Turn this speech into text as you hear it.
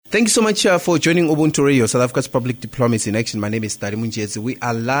Thank you so much for joining Ubuntu Radio, South Africa's Public Diplomacy in Action. My name is Tari Munjezi. We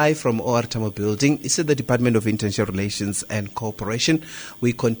are live from OR Tambo Building. It's at the Department of International Relations and Cooperation.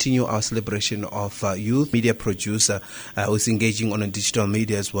 We continue our celebration of youth media producer who's engaging on digital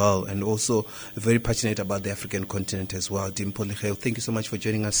media as well, and also very passionate about the African continent as well. Dimpho Lekgeu, thank you so much for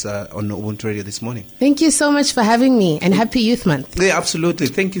joining us on Ubuntu Radio this morning. Thank you so much for having me, and happy Youth Month. Yeah, absolutely.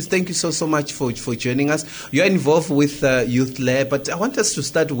 Thank you so much for joining us. You're involved with Youth Lab, but I want us to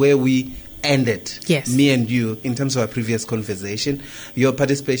start where we ended, yes, me and you, in terms of our previous conversation, your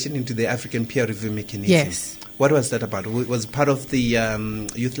participation into the African peer review mechanism. Yes. What was that about? Was it part of the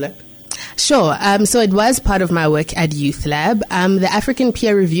Youth Lab? Sure. So it was part of my work at Youth Lab. The African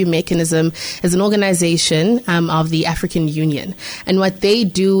Peer Review Mechanism is an organization of the African Union. And what they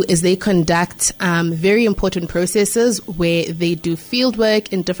do is they conduct very important processes where they do field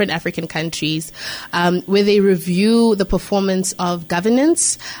work in different African countries, where they review the performance of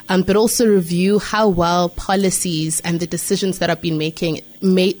governance, but also review how well policies and the decisions that have been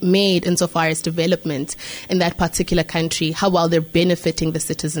made insofar as development in that particular country, how well they're benefiting the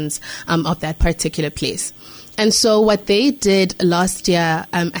citizens of that particular place. And so what they did last year,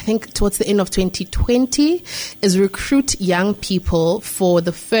 I think towards the end of 2020, is recruit young people for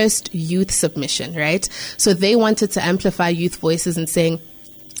the first youth submission, right? So they wanted to amplify youth voices and saying,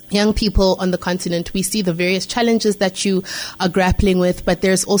 young people on the continent, we see the various challenges that you are grappling with, but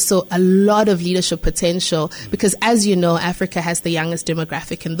there's also a lot of leadership potential because, as you know, Africa has the youngest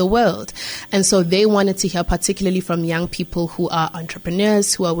demographic in the world. And so they wanted to hear particularly from young people who are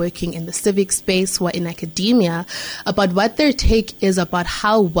entrepreneurs, who are working in the civic space, who are in academia, about what their take is about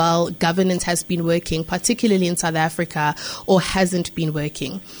how well governance has been working, particularly in South Africa, or hasn't been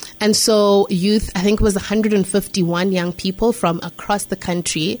working. And so youth, I think it was 151 young people from across the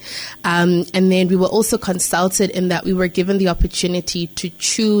country. And then we were also consulted in that we were given the opportunity to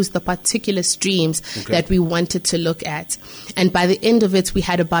choose the particular streams that we wanted to look at. And by the end of it, we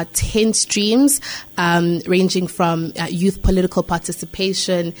had about 10 streams, ranging from youth political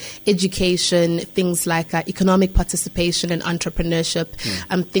participation, education, things like economic participation and entrepreneurship,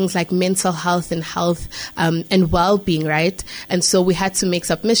 things like mental health and well-being, right? And so we had to make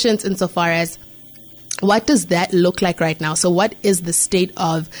submissions insofar as what does that look like right now? So what is the state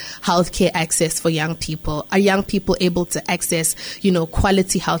of healthcare access for young people? Are young people able to access,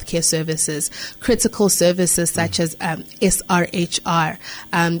 quality healthcare services, critical services such as SRHR,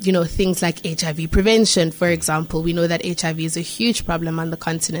 things like HIV prevention, for example? We know that HIV is a huge problem on the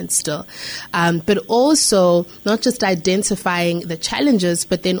continent still. But also not just identifying the challenges,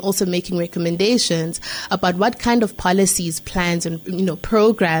 but then also making recommendations about what kind of policies, plans, and,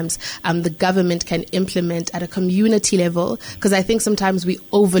 programs the government can implement at a community level, because I think sometimes we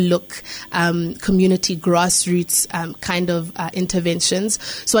overlook community grassroots kind of interventions.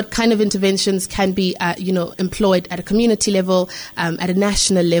 So what kind of interventions can be employed at a community level, at a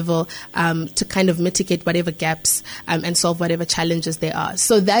national level, to kind of mitigate whatever gaps and solve whatever challenges there are.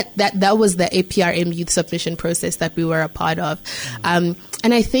 So that was the APRM youth submission process that we were a part of.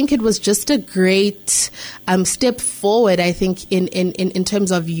 And I think it was just a great step forward, I think, in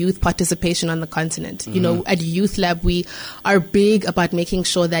terms of youth participation on the continent. At Youth Lab, we are big about making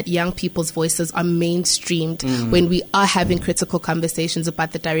sure that young people's voices are mainstreamed when we are having critical conversations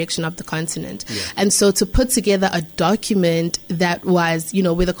about the direction of the continent. Yeah. And so to put together a document that was,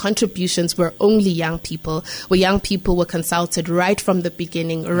 where the contributions were only young people, where young people were consulted right from the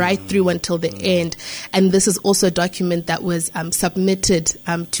beginning, right through until the end. And this is also a document that was submitted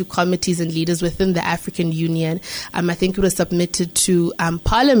to committees and leaders within the African Union. I think it was submitted to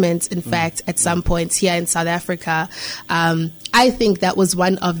parliaments, in fact, at some points here in South Africa. I think that was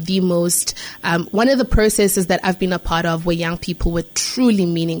one of the processes that I've been a part of where young people were truly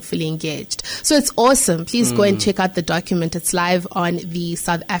meaningfully engaged. So it's awesome. Please go and check out the document. It's live on the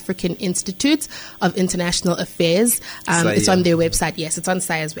South African Institute of International Affairs. It's on their website. Yes, it's on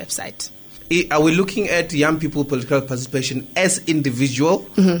SAIA's website. Are we looking at young people political participation as individual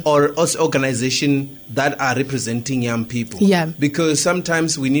or as organization that are representing young people? Yeah. Because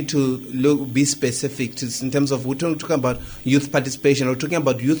sometimes we need to be specific in terms of, we're talking about youth participation, or talking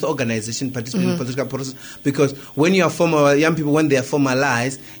about youth organization participation in political process. Because when you are young people, when they are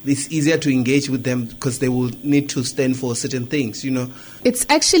formalized, it's easier to engage with them because they will need to stand for certain things, It's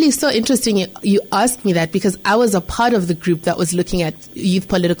actually so interesting you asked me that, because I was a part of the group that was looking at youth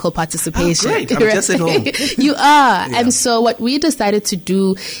political participation. Great, I'm just at home. You are. Yeah. And so what we decided to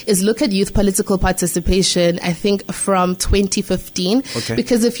do is look at youth political participation participation, I think, from 2015. Okay.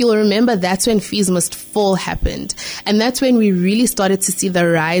 Because if you'll remember, that's when Fees Must Fall happened. And that's when we really started to see the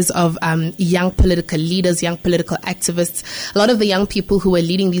rise of young political leaders, young political activists. A lot of the young people who were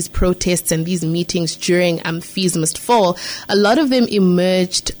leading these protests and these meetings during Fees Must Fall, a lot of them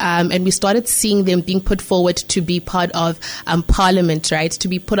emerged and we started seeing them being put forward to be part of parliament, right? To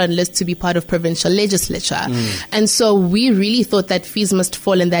be put on lists to be part of provincial legislature. And so we really thought that Fees Must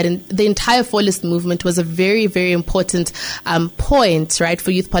Fall and that the entire Fallist movement was a very, very important point, right,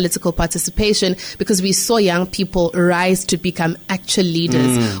 for youth political participation, because we saw young people rise to become actual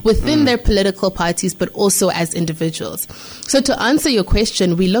leaders within their political parties, but also as individuals. So to answer your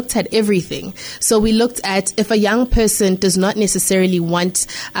question, we looked at everything. So we looked at if a young person does not necessarily want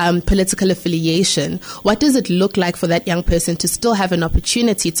political affiliation, what does it look like for that young person to still have an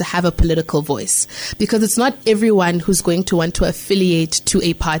opportunity to have a political voice? Because it's not everyone who's going to want to affiliate to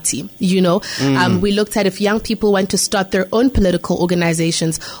a party, you know. We looked at if young people want to start their own political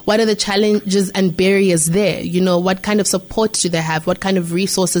organizations, what are the challenges and barriers there? You know, what kind of support do they have? What kind of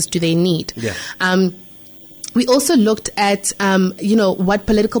resources do they need? We also looked at, what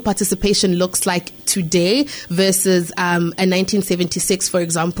political participation looks like today versus a 1976, for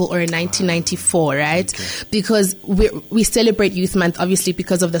example, or a 1994, right? Okay. Because we celebrate Youth Month, obviously,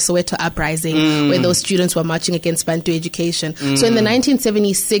 because of the Soweto uprising, where those students were marching against Bantu education. So in the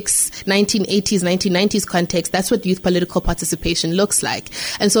 1976, 1980s, 1990s context, that's what youth political participation looks like.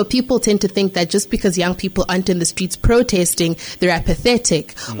 And so people tend to think that just because young people aren't in the streets protesting, they're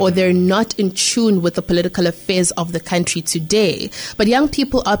apathetic or they're not in tune with the political affairs of the country today. But young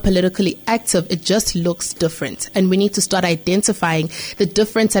people are politically active. It just looks different. And we need to start identifying the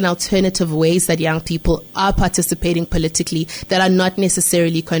different and alternative ways that young people are participating politically that are not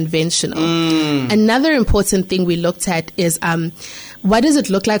necessarily conventional. Another important thing we looked at is what does it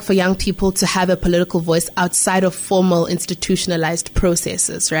look like for young people to have a political voice outside of formal institutionalized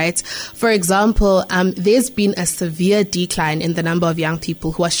processes, right? For example, there's been a severe decline in the number of young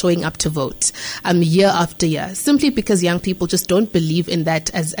people who are showing up to vote year after year, simply because young people just don't believe in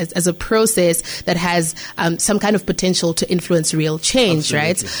that as a process that has some kind of potential to influence real change,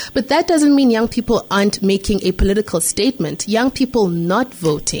 right? But that doesn't mean young people aren't making a political statement. Young people not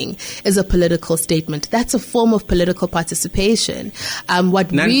voting is a political statement. That's a form of political participation.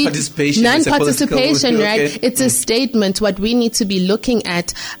 Non-participation, right? Okay. It's a statement. What we need to be looking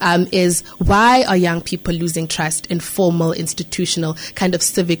at is why are young people losing trust in formal institutional kind of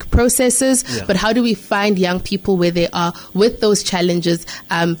civic processes? But how do we find young people where they are with those challenges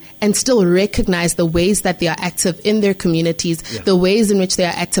and still recognize the ways that they are active in their communities, the ways in which they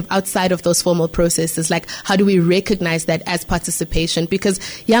are active outside of those formal processes? Like, how do we recognize that as participation? Because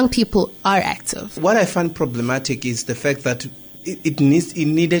young people are active. What I find problematic is the fact that it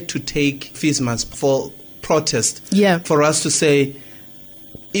needed to take Fees Must Fall protest for us to say,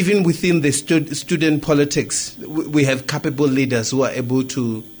 even within the student politics, we have capable leaders who are able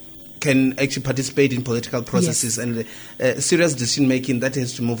to can actually participate in political processes and serious decision making that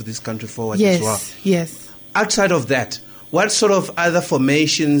has to move this country forward as well. Yes. Outside of that, what sort of other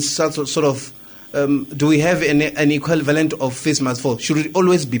formations, sort of do we have an equivalent of Fees Must Fall? Should it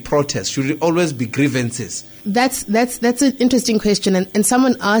always be protests? Should it always be grievances? That's an interesting question. And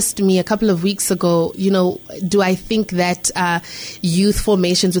someone asked me a couple of weeks ago, do I think that youth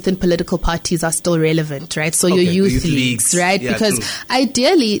formations within political parties are still relevant, right? So your youth leagues, right? Yeah, because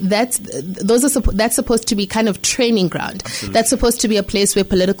ideally that's supposed to be kind of training ground. Absolutely. That's supposed to be a place where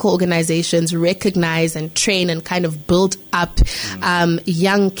political organizations recognize and train and kind of build up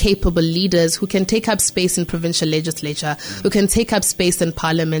young, capable leaders who can take up space in provincial legislature, who can take up space in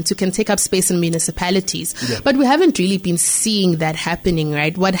parliament, who can take up space in municipalities. But we haven't really been seeing that happening,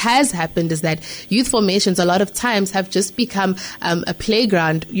 right? What has happened is that youth formations a lot of times have just become a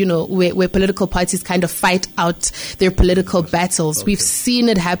playground, where political parties kind of fight out their political battles. We've seen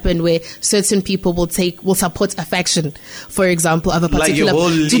it happen where certain people will support a faction, for example, of a particular...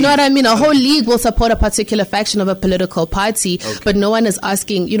 do you know what I mean? A whole league will support a particular faction of a political party, but no one is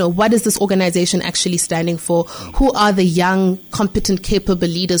asking, what is this organization actually standing for? Who are the young, competent, capable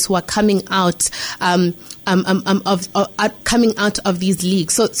leaders who are coming out coming out of these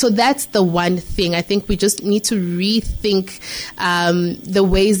leagues? So that's the one thing. I think we just need to rethink the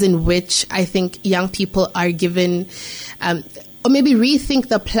ways in which I think young people are given, or maybe rethink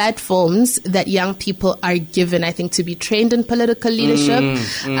the platforms that young people are given, I think, to be trained in political leadership.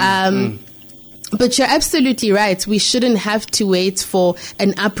 But you're absolutely right. We shouldn't have to wait for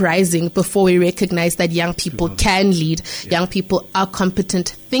an uprising before we recognize that young people can lead. Yeah. Young people are competent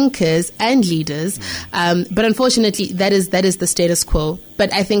thinkers and leaders. But unfortunately, that is the status quo.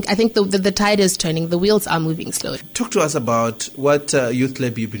 But I think the tide is turning. The wheels are moving slowly. Talk to us about what Youth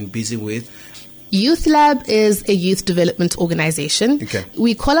Lab you've been busy with. Youth Lab is a youth development organization. Okay.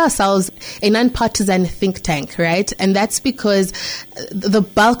 We call ourselves a non-partisan think tank, right? And that's because the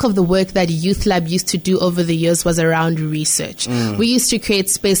bulk of the work that Youth Lab used to do over the years was around research. We used to create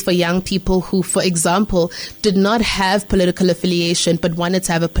space for young people who, for example, did not have political affiliation but wanted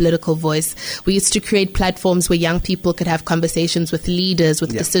to have a political voice. We used to create platforms where young people could have conversations with leaders,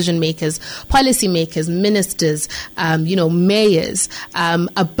 with decision makers, policy makers, ministers, mayors,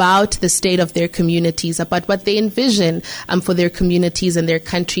 about the state of their communities, about what they envision for their communities and their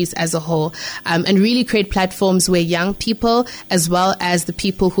countries as a whole, and really create platforms where young people, as well as the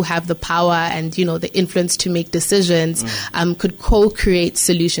people who have the power and the influence to make decisions, could co-create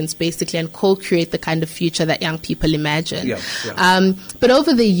solutions basically and co-create the kind of future that young people imagine. But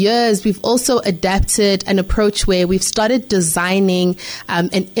over the years, we've also adapted an approach where we've started designing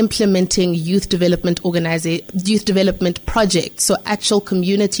and implementing youth development projects, so actual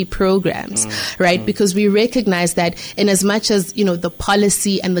community programs. Right? Because we recognize that in as much as, the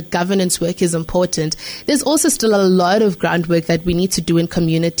policy and the governance work is important, there's also still a lot of groundwork that we need to do in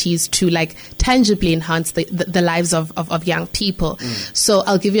communities to tangibly enhance the lives of young people. So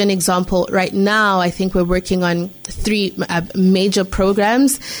I'll give you an example. Right now, I think we're working on 3 major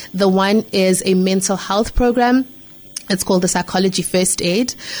programs. The one is a mental health program. It's called the Psychology First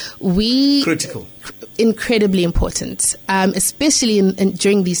Aid. Critical. Incredibly important, especially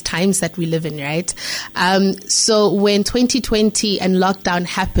during these times that we live in, right? So when 2020 and lockdown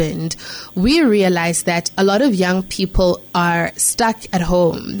happened, we realized that a lot of young people are stuck at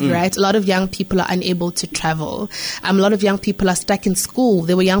home, right? A lot of young people are unable to travel. A lot of young people are stuck in school.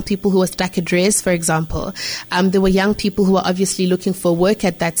 There were young people who were stuck at rest, for example. There were young people who were obviously looking for work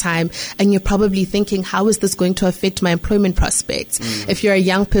at that time, and you're probably thinking, how is this going to affect my employment prospects? If you're a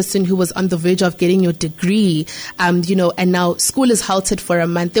young person who was on the verge of getting your degree, and now school is halted for a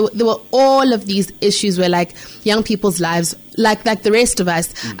month. There were all of these issues where young people's lives, like the rest of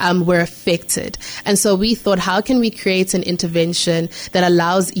us, were affected. And so we thought, how can we create an intervention that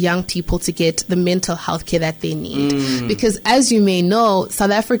allows young people to get the mental health care that they need? Because as you may know,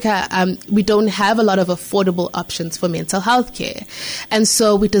 South Africa, we don't have a lot of affordable options for mental health care. And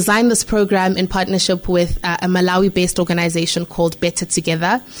so we designed this program in partnership with a Malawi-based organization called Better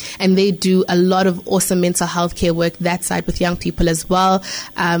Together. And they do a lot of awesome mental health care work that side with young people as well.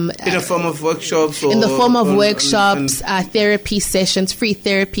 In the form of workshops? In the form of workshops, therapy sessions, free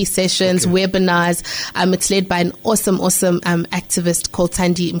therapy sessions, webinars. It's led by an awesome activist called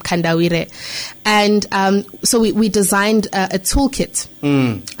Tandi Mkandawire. And so we designed a toolkit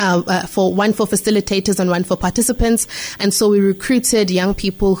for facilitators and one for participants. And so we recruited young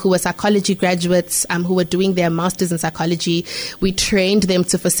people who were psychology graduates who were doing their masters in psychology. We trained them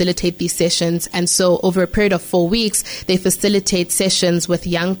to facilitate these sessions. And so over a period of 4 weeks, they facilitate sessions with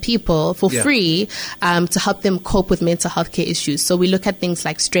young people for free to help them cope with mental health care issues. So we look at things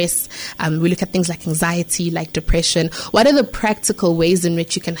like stress, we look at things like anxiety, like depression. What are the practical ways in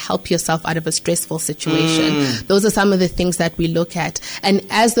which you can help yourself out of a stressful situation? Those are some of the things that we look at. And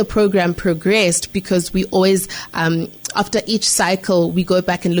as the program progressed, because we always after each cycle, we go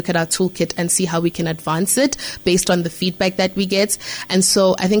back and look at our toolkit and see how we can advance it based on the feedback that we get. And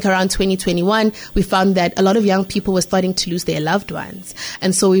so I think around 2021, we found that a lot of young people were starting to lose their loved ones.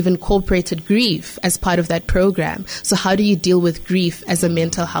 And so we've incorporated grief as part of that program. So how do you deal with grief as a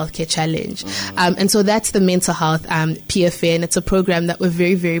mental health care challenge? And so that's the mental health PFA. And it's a program that we're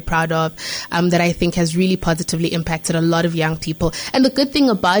very, very proud of, that I think has really positively impacted a lot of young people. And the good thing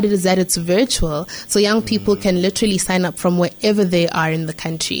about it is that it's virtual. So young people can literally sign up from wherever they are in the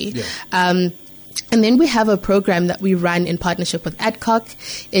country. And then we have a program that we run in partnership with Adcock.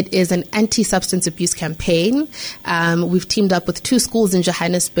 It is an anti-substance abuse campaign. We've teamed up with 2 schools in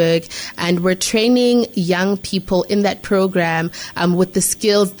Johannesburg, and we're training young people in that program with the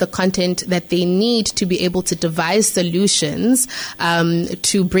skills, the content that they need to be able to devise solutions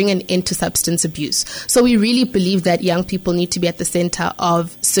to bring an end to substance abuse. So we really believe that young people need to be at the center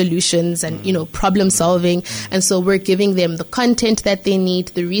of solutions and, problem solving. And so we're giving them the content that they need,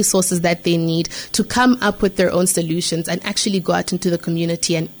 the resources that they need, to come up with their own solutions and actually go out into the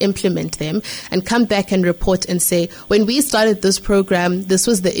community and implement them and come back and report and say, when we started this program, this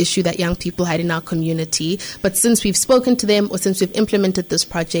was the issue that young people had in our community. But since we've spoken to them or since we've implemented this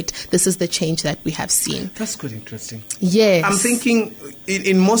project, this is the change that we have seen. That's quite interesting. Yes. I'm thinking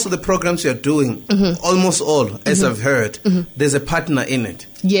in most of the programs you're doing, almost all, as I've heard, there's a partner in it.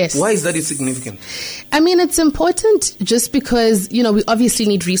 Yes. Why is that significant? I mean, it's important just because, we obviously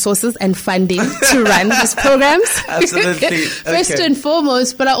need resources and funding to run these programs. Absolutely. First and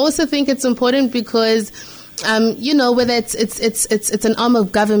foremost, but I also think it's important because whether it's an arm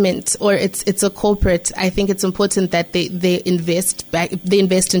of government or it's a corporate, I think it's important that they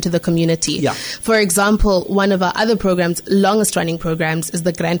invest into the community. Yeah. For example, one of our other programs, longest running programs, is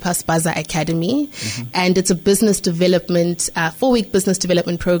the Grandpa's Bazaar Academy, and it's a business development 4-week business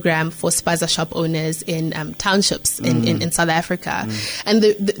development program for spaza shop owners in townships in South Africa. And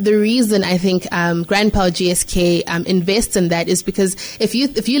the reason I think Grandpa or GSK invests in that is because if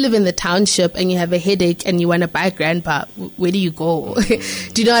you live in the township and you have a headache and you want to buy Grandpa, where do you go?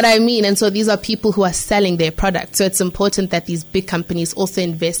 Do you know what I mean? And so these are people who are selling their product. So it's important that these big companies also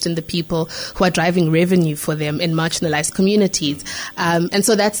invest in the people who are driving revenue for them in marginalized communities. And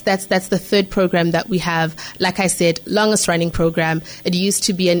so that's the third program that we have. Like I said, longest running program. It used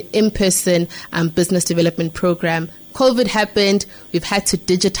to be an in-person business development program. COVID happened. We've had to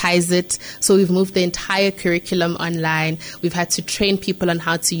digitize it. So we've moved the entire curriculum online. We've had to train people on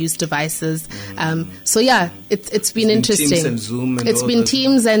how to use devices. It's been interesting. Teams and Zoom and it's been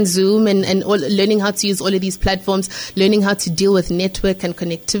Teams and Zoom and learning how to use all of these platforms, learning how to deal with network and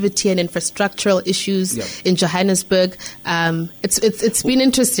connectivity and infrastructural issues in Johannesburg. It's been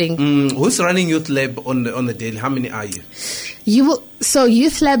interesting. Who's running Youth Lab on the daily? How many are you? So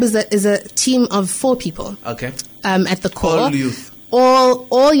Youth Lab is a team of 4 people. Okay. At the core. All youth.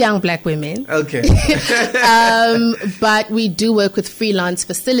 All young black women. Okay. But we do work with freelance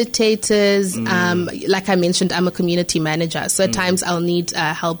facilitators. Like I mentioned, I'm a community manager. So at times I'll need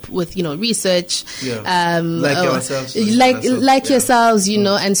help with, research. Yeah. Like ourselves. Yourselves,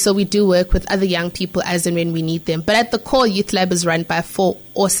 and so we do work with other young people as and when we need them. But at the core, Youth Lab is run by 4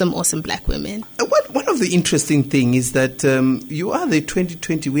 awesome black women. One of the interesting thing is that you are the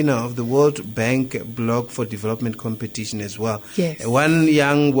 2020 winner of the World Bank Blog for Development competition as well. Yes. One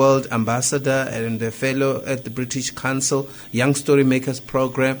young world ambassador and a fellow at the British Council Young Storymakers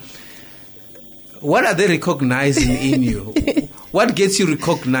program. What are they recognizing in you? What gets you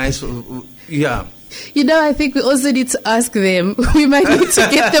recognized? Yeah. I think we also need to ask them. We might need to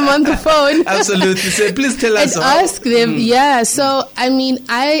get them on the phone. Absolutely. So please tell us. And ask them. Yeah. So,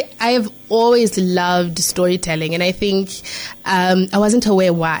 I have always loved storytelling, and I think I wasn't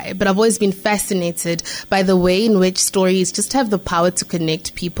aware why, but I've always been fascinated by the way in which stories just have the power to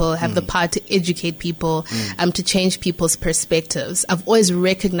connect people, have the power to educate people, to change people's perspectives. I've always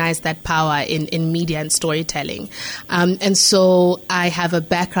recognized that power in media and storytelling. And so I have a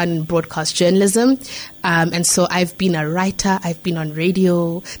background in broadcast journalism. And so I've been a writer, I've been on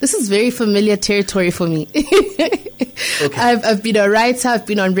radio. This is very familiar territory for me. Okay. I've been a writer, I've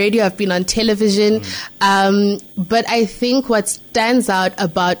been on radio, I've been on television. But I think what stands out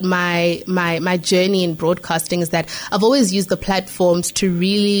about my journey in broadcasting is that I've always used the platforms to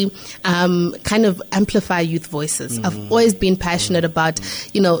really kind of amplify youth voices. I've always been passionate about,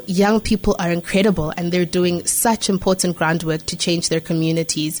 young people are incredible and they're doing such important groundwork to change their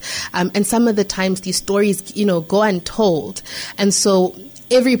communities. And some of the times these stories, go untold. And so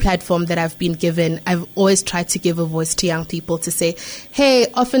every platform that I've been given, I've always tried to give a voice to young people to say, hey,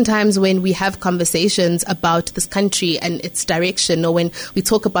 oftentimes when we have conversations about this country and its direction, or when we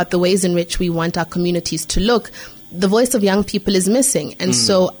talk about the ways in which we want our communities to look, the voice of young people is missing. And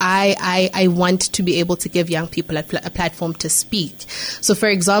so I want to be able to give young people a platform to speak. So, for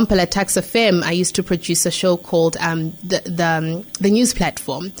example, at Tax FM, I used to produce a show called the News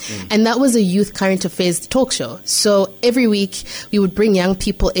Platform. And that was a youth current affairs talk show. So every week we would bring young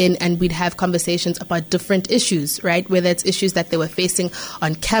people in and we'd have conversations about different issues, right? Whether it's issues that they were facing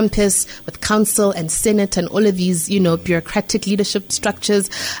on campus with council and senate and all of these, bureaucratic leadership structures,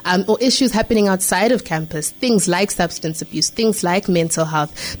 or issues happening outside of campus, things like substance abuse, things like mental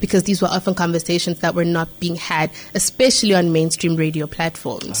health, because these were often conversations that were not being had, especially on mainstream radio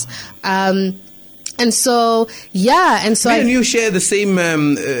platforms. And so you share the same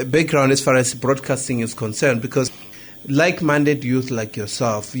background as far as broadcasting is concerned, because like-minded youth like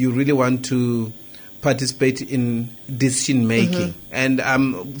yourself, you really want to participate in decision making. And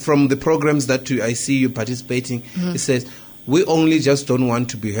from the programs that I see you participating, it says we only just don't want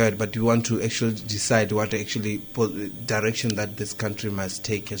to be heard, but we want to actually decide what direction that this country must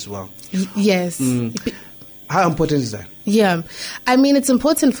take as well. Yes. How important is that? Yeah, I mean, it's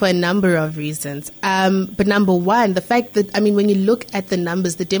important for a number of reasons. But number one, the fact that, when you look at the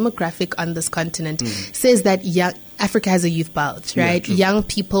numbers, the demographic on this continent says that Africa has a youth bulge, right? Yeah, young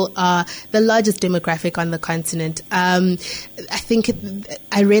people are the largest demographic on the continent. I think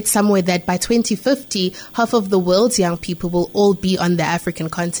I read somewhere that by 2050, half of the world's young people will all be on the African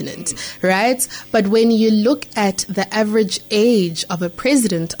continent, right? But when you look at the average age of a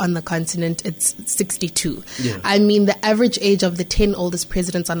president on the continent, it's 62. Yeah. The average age of the 10 oldest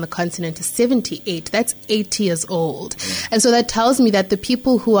presidents on the continent is 78. That's 80 years old. And so that tells me that the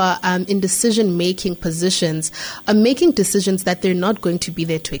people who are in decision-making positions are making decisions that they're not going to be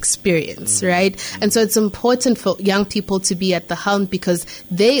there to experience, right? And so it's important for young people to be at the helm because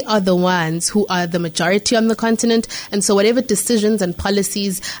they are the ones who are the majority on the continent. And so whatever decisions and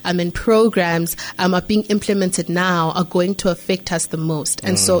policies and programs are being implemented now are going to affect us the most.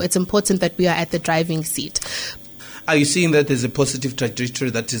 And so it's important that we are at the driving seat. Are you seeing that there's a positive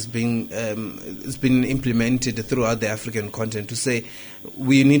trajectory that is being implemented throughout the African continent to say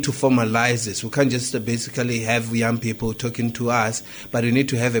we need to formalize this? We can't just basically have young people talking to us, but we need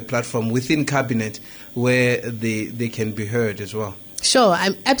to have a platform within cabinet where they can be heard as well. Sure,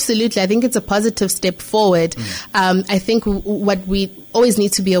 absolutely. I think it's a positive step forward. I think what we always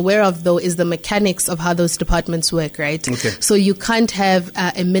need to be aware of, though, is the mechanics of how those departments work, right? Okay. So you can't have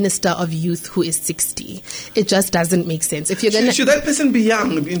a minister of youth who is 60. It just doesn't make sense. If you're should that person be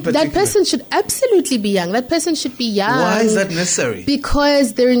young in particular? That person should absolutely be young. That person should be young. Why is that necessary?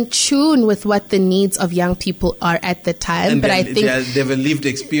 Because they're in tune with what the needs of young people are at the time. And but I think they have a lived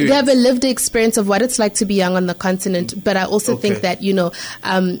experience. They have a lived experience of what it's like to be young on the continent. But I also think that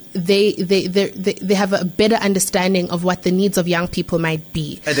they have a better understanding of what the needs of young people might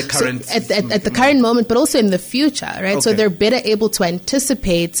be at the current at the current moment, but also in the future, right? So they're better able to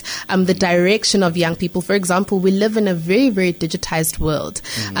anticipate the direction of young people. For example, we live in a very, very digitized world,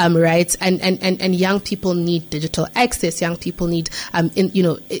 right? And young people need digital access. Young people need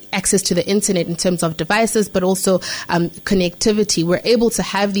access to the internet in terms of devices, but also connectivity. We're able to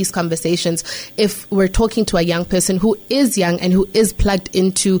have these conversations if we're talking to a young person who is young and who is plugged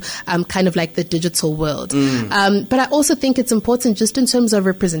into kind of like the digital world. But I also think it's important just in terms of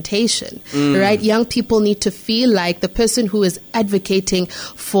representation, right? Young people need to feel like the person who is advocating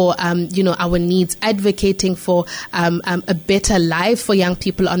for, our needs, advocating for a better life for young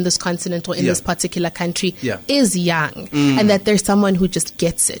people on this continent or in this particular country is young, and that there's someone who just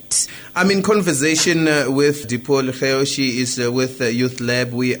gets it. I'm in conversation with Dimpho Lekgeu. She is with Youth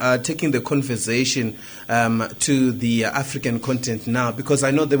Lab. We are taking the conversation to the African continent now, because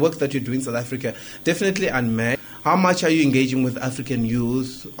I know the work that you do in South Africa definitely unmatched. How much are you engaging with African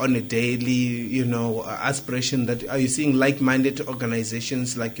youth on a daily, aspiration? That are you seeing like-minded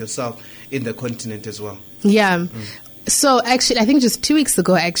organizations like yourself in the continent as well? Yeah. So actually, I think just 2 weeks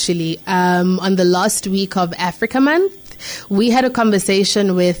ago, on the last week of Africa Month, we had a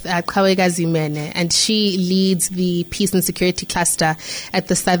conversation with Kawega Zimene, and she leads the Peace and Security Cluster at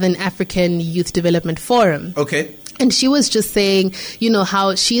the Southern African Youth Development Forum. Okay. And she was just saying,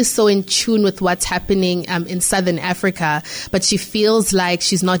 how she is so in tune with what's happening in Southern Africa, but she feels like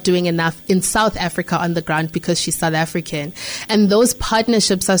she's not doing enough in South Africa on the ground because she's South African. And those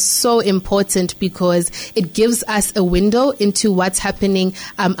partnerships are so important because it gives us a window into what's happening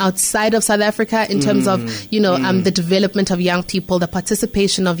outside of South Africa in terms of, the development of young people, the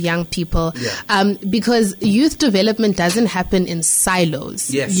participation of young people. Yeah. Because youth development doesn't happen in silos.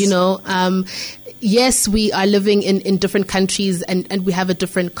 Yes. Yes, we are living in different countries and we have a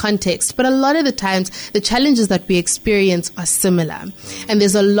different context, but a lot of the times the challenges that we experience are similar. And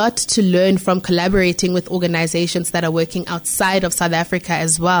there's a lot to learn from collaborating with organizations that are working outside of South Africa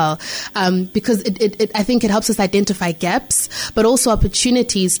as well, because I think it helps us identify gaps, but also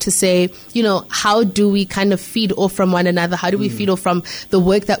opportunities to say, how do we kind of feed off from one another? How do we feed off from the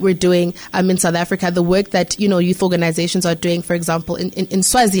work that we're doing in South Africa, the work that, youth organizations are doing, for example, in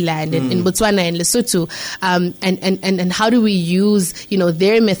Swaziland, in Botswana, and Lesotho, and how do we use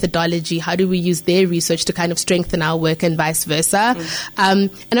their methodology, how do we use their research to kind of strengthen our work and vice versa.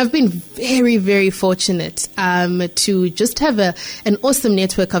 And I've been very, very fortunate to just have an awesome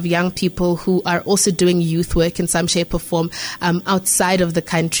network of young people who are also doing youth work in some shape or form outside of the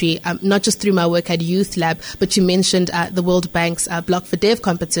country, not just through my work at Youth Lab, but you mentioned the World Bank's Block for Dev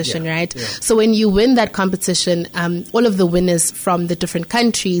competition, right? Yeah. So when you win that competition, all of the winners from the different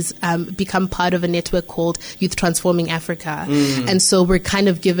countries become part of of a network called Youth Transforming Africa. And so we're kind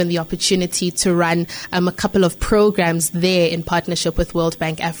of given the opportunity to run a couple of programs there in partnership with World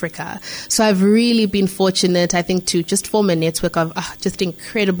Bank Africa. So I've really been fortunate, I think, to just form a network of just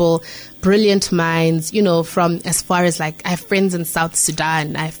incredible, brilliant minds, from as far as like I have friends in South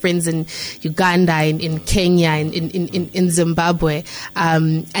Sudan, I have friends in Uganda, in Kenya, in Zimbabwe.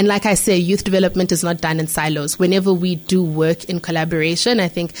 And like I say, youth development is not done in silos. Whenever we do work in collaboration, I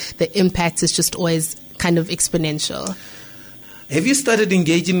think the impact is just always kind of exponential. Have you started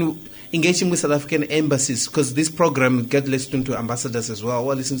engaging with South African embassies? Because this program gets listened to ambassadors as well.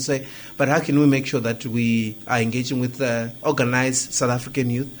 Well, listen to say, but how can we make sure that we are engaging with organized South African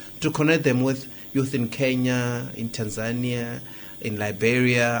youth to connect them with youth in Kenya, in Tanzania, in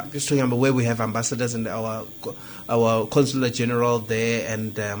Liberia? I'm just talking about where we have ambassadors and our consular general there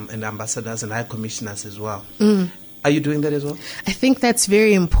and ambassadors and high commissioners as well. Are you doing that as well? I think that's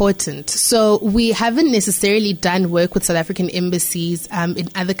very important. So we haven't necessarily done work with South African embassies in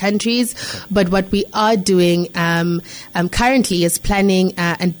other countries, but what we are doing currently is planning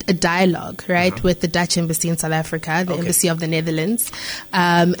a dialogue, right, with the Dutch embassy in South Africa, the embassy of the Netherlands,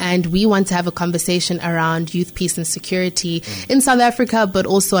 and we want to have a conversation around youth peace and security in South Africa, but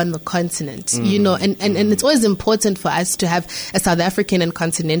also on the continent. And it's always important for us to have a South African and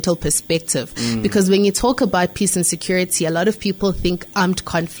continental perspective, because when you talk about peace and security, a lot of people think armed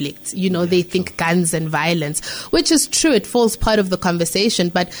conflict. They think guns and violence, which is true. It falls part of the conversation,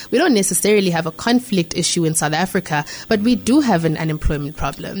 but we don't necessarily have a conflict issue in South Africa, but we do have an unemployment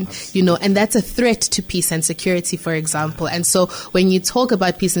problem, and that's a threat to peace and security, for example. And so when you talk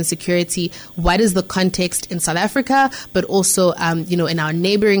about peace and security, what is the context in South Africa, but also, in our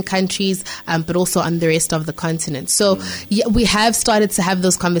neighboring countries, but also on the rest of the continent. So yeah, we have started to have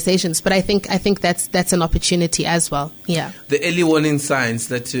those conversations, but I think that's an opportunity as well. Yeah. The early warning signs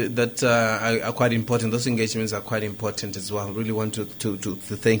that are quite important. Those engagements are quite important as well. I really want to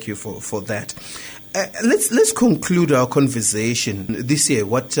thank you for that. Let's conclude our conversation this year.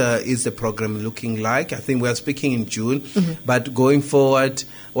 What is the program looking like? I think we are speaking in June, but going forward,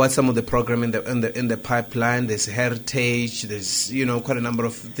 what's some of the program in the pipeline? There's heritage. There's quite a number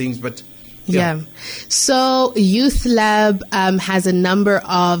of things, but. Yeah. So Youth Lab has a number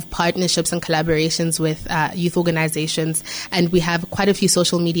of partnerships and collaborations with youth organizations, and we have quite a few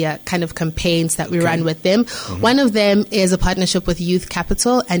social media kind of campaigns that we run with them. One of them is a partnership with Youth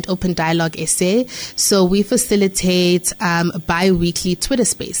Capital and Open Dialogue SA. So we facilitate bi-weekly Twitter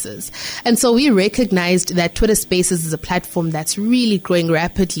Spaces. And so we recognized that Twitter Spaces is a platform that's really growing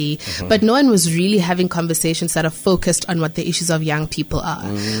rapidly, but no one was really having conversations that are focused on what the issues of young people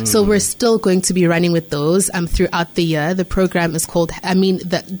are. So we're still going to be running with those throughout the year. The program is called,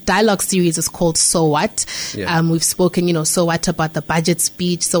 the dialogue series is called So What? Yeah. We've spoken, so what about the budget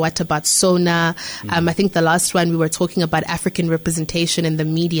speech? So what about SONA? I think the last one we were talking about African representation in the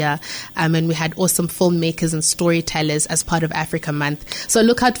media, and we had awesome filmmakers and storytellers as part of Africa Month. So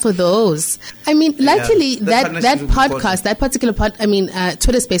look out for those. Luckily that podcast, that particular part,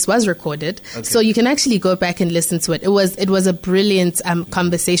 Twitter Space was recorded, so you can actually go back and listen to it. It was a brilliant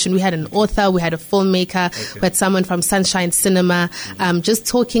conversation. We had an author, we had a filmmaker, we had someone from Sunshine Cinema, just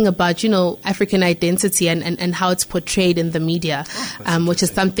talking about, African identity and how it's portrayed in the media, which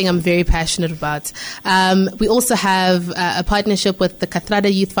is something I'm very passionate about. We also have a partnership with the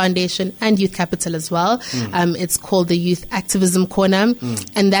Kathrada Youth Foundation and Youth Capital as well. It's called the Youth Activism Corner,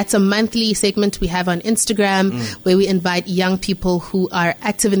 and that's a monthly segment we have on Instagram where we invite young people who are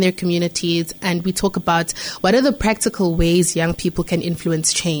active in their communities, and we talk about what are the practical ways young people can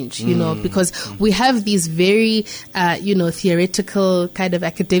influence change, because we have these very, theoretical kind of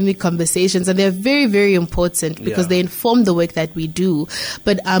academic conversations, and they're very, very important because they inform the work that we do.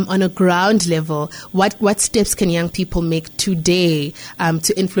 But on a ground level, what steps can young people make today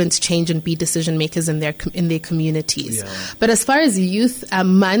to influence change and be decision makers in their communities? Yeah. But as far as Youth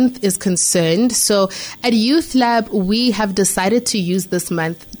Month is concerned, so at Youth Lab, we have decided to use this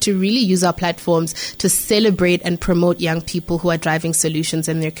month to really use our platforms to celebrate and promote young people who are driving solutions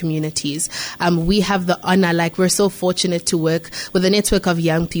in their communities. We have the honor, we're so fortunate to work with a network of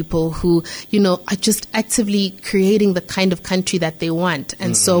young people who, are just actively creating the kind of country that they want.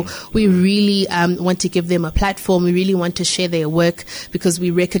 And so we really want to give them a platform. We really want to share their work because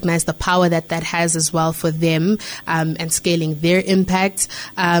we recognize the power that has as well for them and scaling their impact.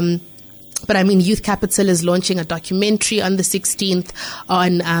 But Youth Capital is launching a documentary on the 16th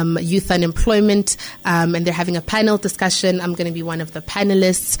on youth unemployment, and they're having a panel discussion. I'm going to be one of the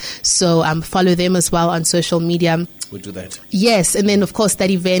panelists, so follow them as well on social media. would do that. Yes, and then of course that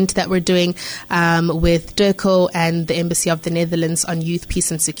event that we're doing with DIRCO and the Embassy of the Netherlands on youth,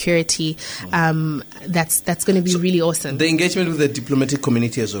 peace and security, that's going to be really awesome. The engagement with the diplomatic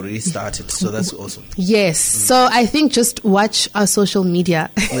community has already started, so that's awesome. Yes, so I think just watch our social media.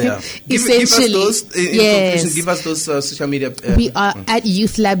 Yeah. Essentially, Give us those social media. We are at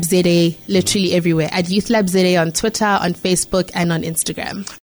YouthLabZA, literally everywhere. At YouthLabZA on Twitter, on Facebook, and on Instagram.